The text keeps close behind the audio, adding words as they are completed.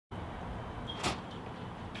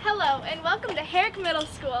Hello and welcome to Herrick Middle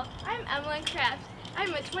School. I'm Emily Kraft.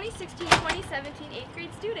 I'm a 2016-2017 8th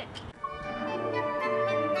grade student.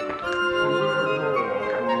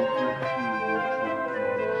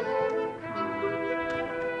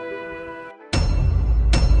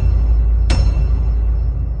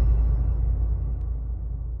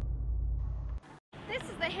 This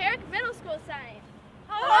is the Herrick Middle School sign.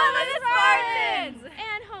 Home of the Spartans!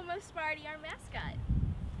 And home of Sparty, our mascot.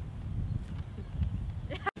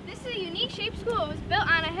 This is a unique shaped school. It was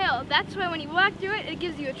built on a hill. That's why when you walk through it, it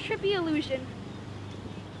gives you a trippy illusion.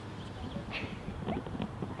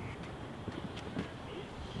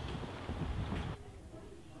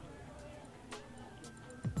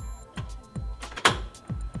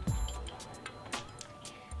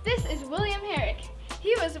 This is William Herrick.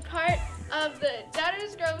 He was a part of the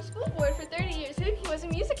Downers Grove School Board for 30 years. He was a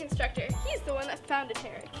music instructor. He's the one that founded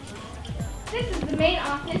Herrick. This is the main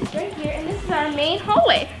office right here, and this is our main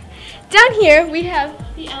hallway. Down here we have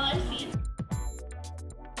the LRC.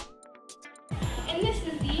 And this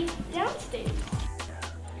is the downstairs.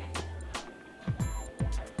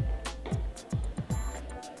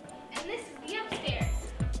 And this is the upstairs.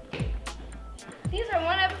 These are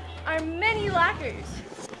one of our many lockers.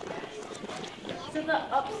 So the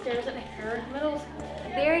upstairs at Herrick Middle School.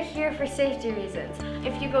 They're here for safety reasons.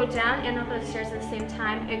 If you go down and up the stairs at the same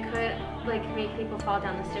time, it could make people fall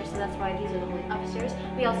down the stairs, so that's why these are the only upstairs.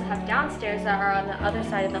 We also have downstairs that are on the other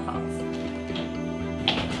side of the halls.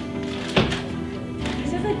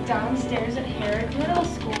 These are the downstairs at Herrick Middle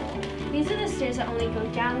School. These are the stairs that only go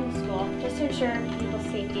down in school, just to ensure people's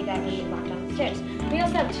safety that when you walk down the stairs. We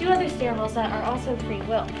also have two other stairwells that are also free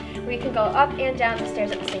will, where you can go up and down the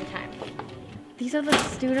stairs at the same time. These are the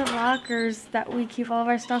student lockers that we keep all of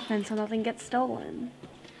our stuff in so nothing gets stolen.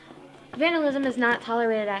 Vandalism is not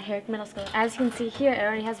tolerated at Herrick Middle School. As you can see here, it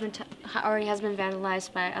already has been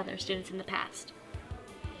vandalized by other students in the past.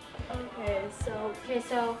 Okay,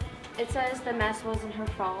 so It says the mess wasn't her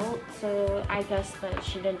fault, so I guess that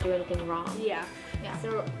she didn't do anything wrong. yeah.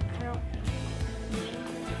 So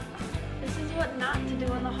this is what not to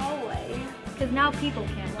do in the hallway, because now people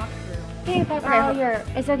can't walk through. Hey, if I borrow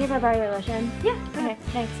it's okay if I borrow your lotion? Yeah. Okay,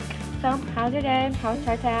 thanks. So, how's your day? How's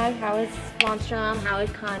Tartag? How is Longstrom? How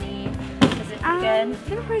is Connie? Is it good?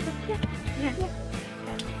 They're pretty good. Yeah. Okay.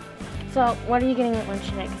 So, what are you getting at lunch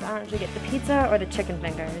tonight? Because I don't usually get the pizza or the chicken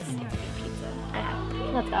fingers.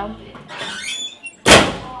 Okay, let's go.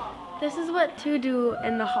 This is what to do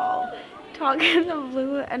in the hall. Talk in the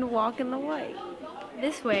blue and walk in the white.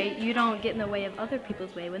 This way, you don't get in the way of other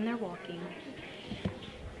people's way when they're walking.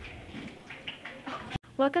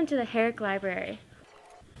 Welcome to the Herrick Library.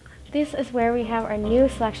 This is where we have our new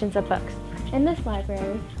selections of books. In this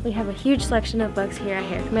library, we have a huge selection of books here at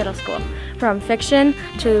Herrick Middle School. From fiction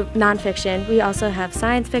to nonfiction, we also have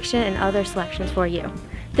science fiction and other selections for you.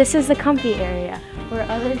 This is the comfy area, where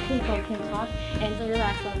other people can talk and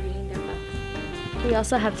relax while reading their books. We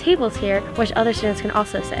also have tables here, which other students can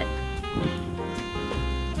also sit.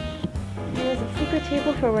 There is a secret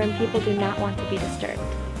table for when people do not want to be disturbed.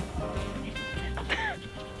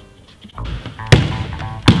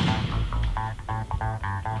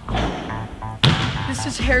 This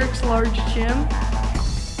is Herrick's large gym.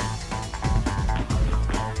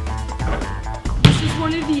 This is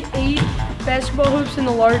one of the 8 basketball hoops in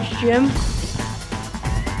the large gym.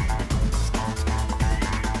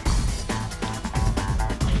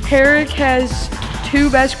 Herrick has 2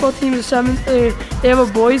 basketball teams. They have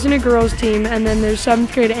a boys and a girls team, and then there's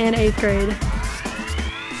 7th grade and 8th grade.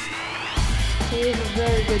 It is a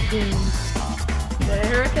very good team. But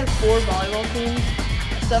Herrick has 4 volleyball teams.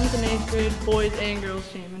 7th and 8th grade boys and girls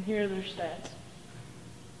team, and here are their stats.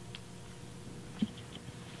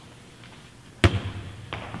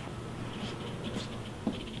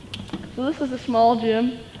 So this is a small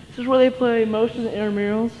gym. This is where they play most of the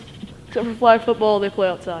intramurals. Except for flag football, they play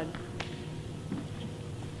outside.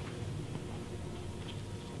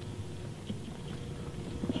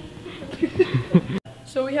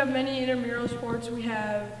 So we have many intramural sports. We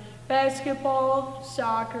have basketball,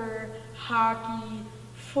 soccer, hockey,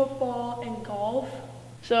 football, and golf.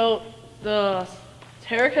 So the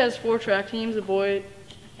Herrick has 4 track teams, a boy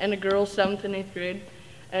and a girl, 7th and 8th grade.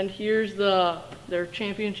 And here's their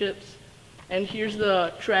championships, and here's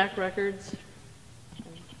the track records.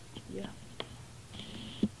 Yeah.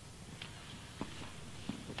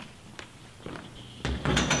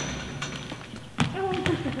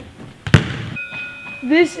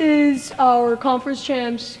 This is our conference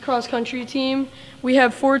champs cross country team. We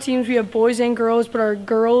have 4 teams. We have boys and girls, but our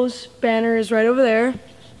girls banner is right over there.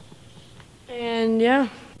 And yeah.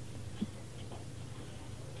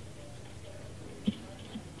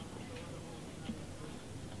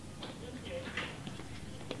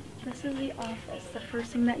 This is the office, the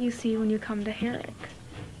first thing that you see when you come to Herrick.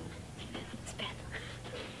 Spin.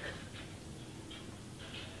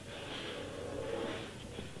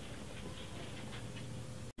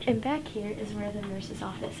 And back here is where the nurse's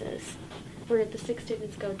office is, where the 6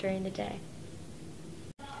 students go during the day.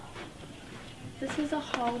 This is a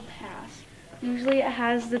hall pass. Usually it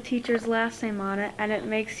has the teacher's last name on it, and it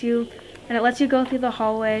lets you go through the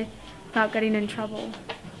hallway without getting in trouble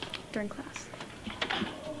during class.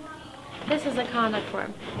 This is a conduct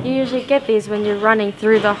form. You usually get these when you're running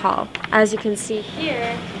through the hall. As you can see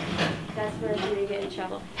here, that's where you get in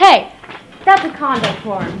trouble. Hey! That's a conduct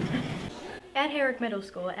form! At Herrick Middle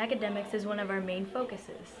School, academics is one of our main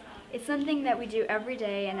focuses. It's something that we do every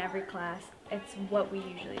day in every class. It's what we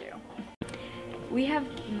usually do. We have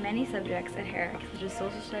many subjects at Herrick, such as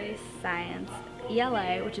social studies, science,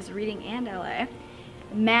 ELA, which is reading and LA,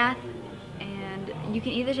 math, and you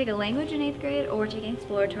can either take a language in 8th grade or take an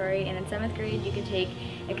exploratory, and in 7th grade you can take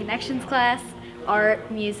a connections class,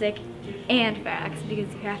 art, music, and facts,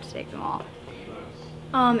 because you have to take them all.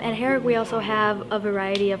 At Herrick we also have a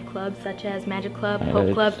variety of clubs such as Magic Club,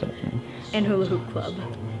 Hope Club, and Hula Hoop Club,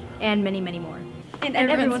 and many, many more. And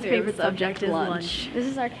everyone's favorite subject is lunch. This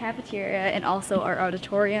is our cafeteria and also our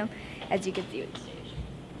auditorium, as you can see.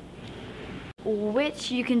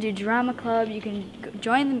 Which you can do drama club, you can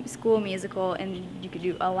join the school musical, and you can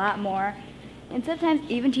do a lot more. And sometimes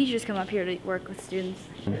even teachers come up here to work with students.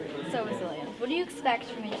 So Vasilian, what do you expect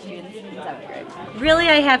from your students in 7th grade? Really,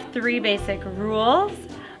 I have 3 basic rules.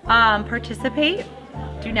 Participate,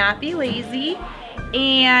 do not be lazy,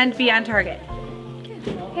 and be on target.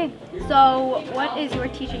 Okay, so what is your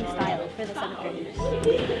teaching style for the 7th graders?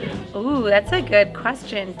 Ooh, that's a good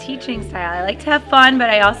question. Teaching style. I like to have fun, but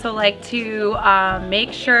I also like to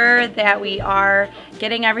make sure that we are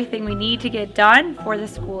getting everything we need to get done for the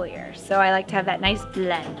school year. So I like to have that nice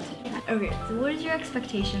blend. Okay, so what is your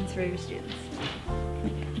expectations for your students?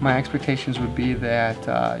 My expectations would be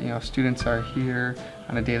that students are here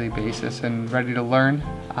on a daily basis and ready to learn.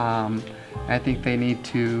 I think they need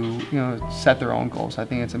to set their own goals. I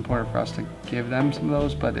think it's important for us to give them some of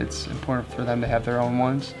those, but it's important for them to have their own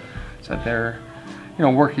ones so that they're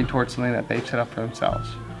working towards something that they've set up for themselves.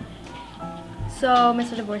 So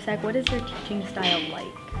Mr. Dvorak, what is your teaching style like?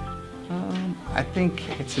 I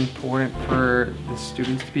think it's important for the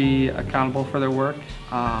students to be accountable for their work.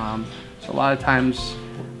 So a lot of times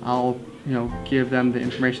I'll give them the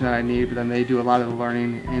information that I need, but then they do a lot of the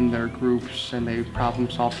learning in their groups and they problem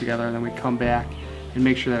solve together, and then we come back and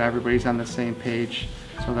make sure that everybody's on the same page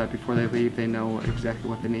so that before they leave they know exactly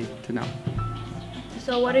what they need to know.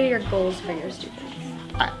 So what are your goals for your students?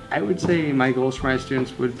 I would say my goals for my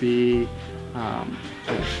students would be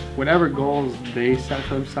whatever goals they set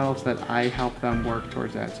for themselves, that I help them work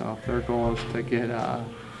towards that. So if their goal is to get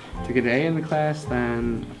an A in the class,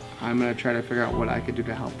 then I'm going to try to figure out what I could do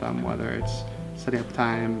to help them, whether it's setting up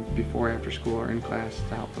time before, after school, or in class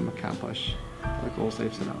to help them accomplish the goals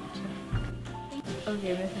they've set out.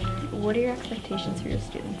 Okay, Ms. Henry, what are your expectations for your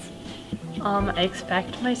students? I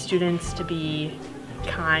expect my students to be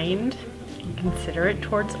kind and considerate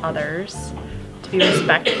towards others, to be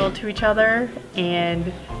respectful to each other,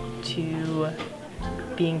 and to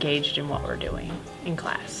be engaged in what we're doing in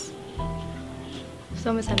class.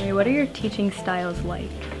 So Ms. Henry, what are your teaching styles like?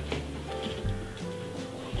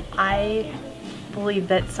 I believe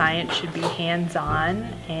that science should be hands-on,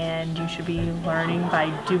 and you should be learning by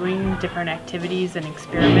doing different activities and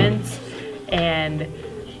experiments, and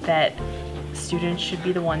that students should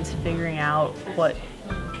be the ones figuring out what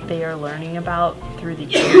they are learning about through the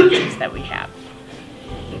experiences that we have.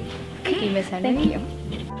 Thank you, Ms. Henry. Thank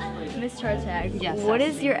you. Ms. Chartag, Yes. what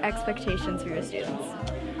is your expectations for your students?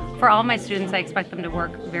 For all my students, I expect them to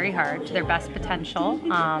work very hard to their best potential,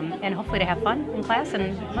 and hopefully to have fun in class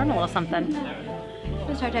and learn a little something.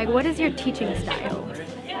 Ms. Chartag, what is your teaching style?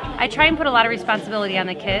 I try and put a lot of responsibility on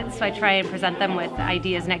the kids, so I try and present them with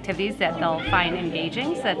ideas and activities that they'll find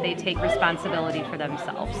engaging so that they take responsibility for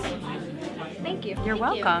themselves. Thank you. You're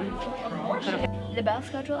welcome. The bell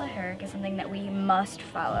schedule at Herrick is something that we must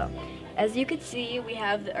follow. As you can see, we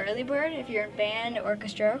have the early bird if you're in band,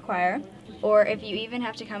 orchestra, or choir, or if you even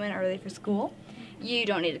have to come in early for school. You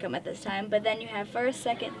don't need to come at this time, but then you have first,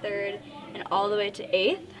 second, third, and all the way to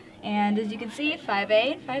 8th. And as you can see,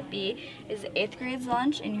 5A and 5B is the 8th grade's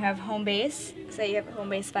lunch, and you have home base. Say you have home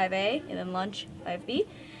base 5A, and then lunch 5B.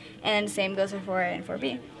 And the same goes for 4A and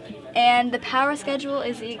 4B. And the power schedule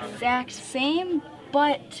is the exact same,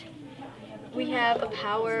 but we have a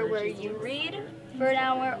power where you read for an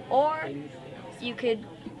hour, or you could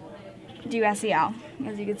do SEL.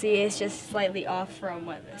 As you can see, it's just slightly off from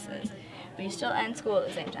what this is. but you still end school at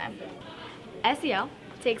the same time. SEL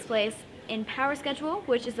takes place in power schedule,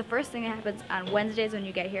 which is the first thing that happens on Wednesdays when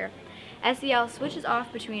you get here. SEL switches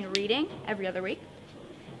off between reading every other week.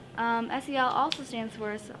 SEL also stands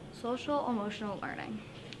for social emotional learning.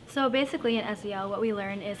 So basically in SEL, what we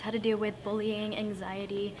learn is how to deal with bullying,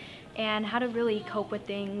 anxiety, and how to really cope with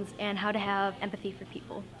things and how to have empathy for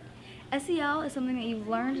people. SEL is something that you've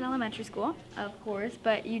learned in elementary school, of course,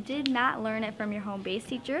 but you did not learn it from your home base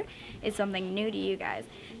teacher. It's something new to you guys,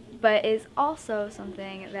 but it's also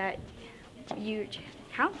something that your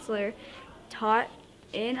counselor taught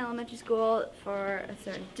in elementary school for a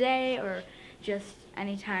certain day or just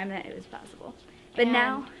any time that it was possible. But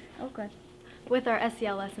now, with our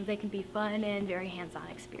SEL lessons, they can be fun and very hands-on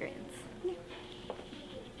experience. Yeah.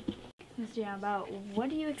 Mr. Youngbow, what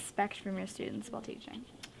do you expect from your students while teaching?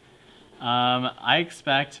 I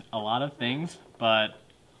expect a lot of things, but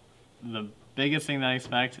the biggest thing that I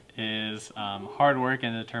expect is hard work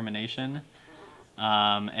and determination,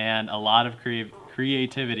 and a lot of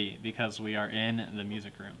creativity because we are in the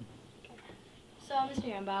music room. So,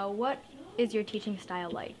 Mr. Youngbow, what is your teaching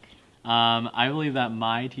style like? I believe that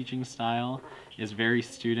my teaching style is very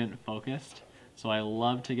student-focused, so I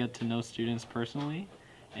love to get to know students personally,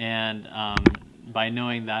 and by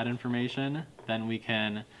knowing that information, then we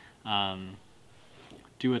can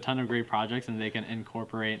do a ton of great projects and they can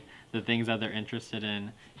incorporate the things that they're interested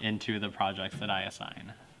in into the projects that I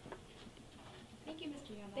assign. Thank you,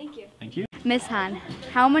 Mr. Young. Thank you. Thank you. Ms. Han,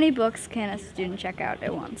 how many books can a student check out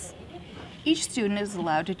at once? Each student is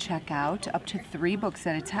allowed to check out up to 3 books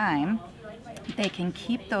at a time. They can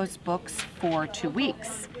keep those books for 2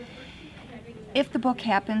 weeks. If the book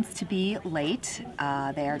happens to be late,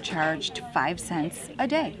 they are charged 5 cents a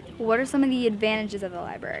day. What are some of the advantages of the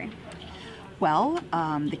library? Well,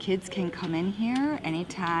 the kids can come in here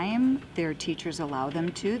anytime their teachers allow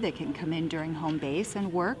them to. They can come in during home base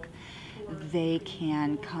and work. They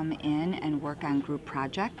can come in and work on group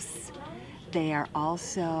projects. They are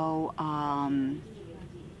also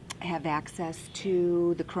have access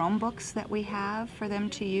to the Chromebooks that we have for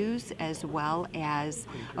them to use, as well as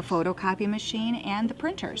a photocopy machine and the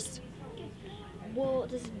printers. Well,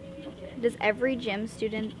 does every gym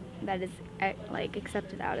student that is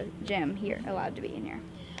accepted out of gym here allowed to be in here?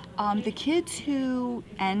 The kids who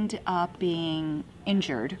end up being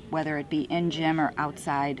injured, whether it be in gym or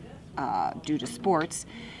outside due to sports,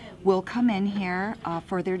 will come in here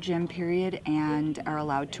for their gym period and are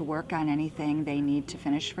allowed to work on anything they need to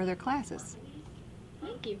finish for their classes.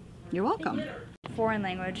 Thank you. You're welcome. Foreign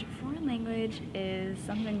language. Foreign language is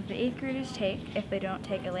something the 8th graders take if they don't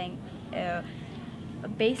take a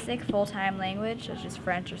basic full-time language, such as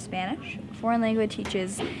French or Spanish. Foreign language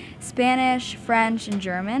teaches Spanish, French, and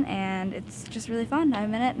German, and it's just really fun.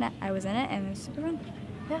 I'm in it. I was in it, and it was super fun.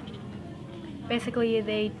 Yeah. Basically,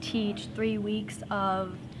 they teach 3 weeks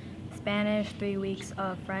of Spanish, 3 weeks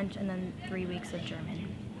of French, and then 3 weeks of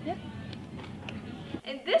German. Yep.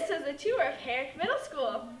 And this was a tour of Herrick Middle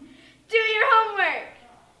School. Do your homework!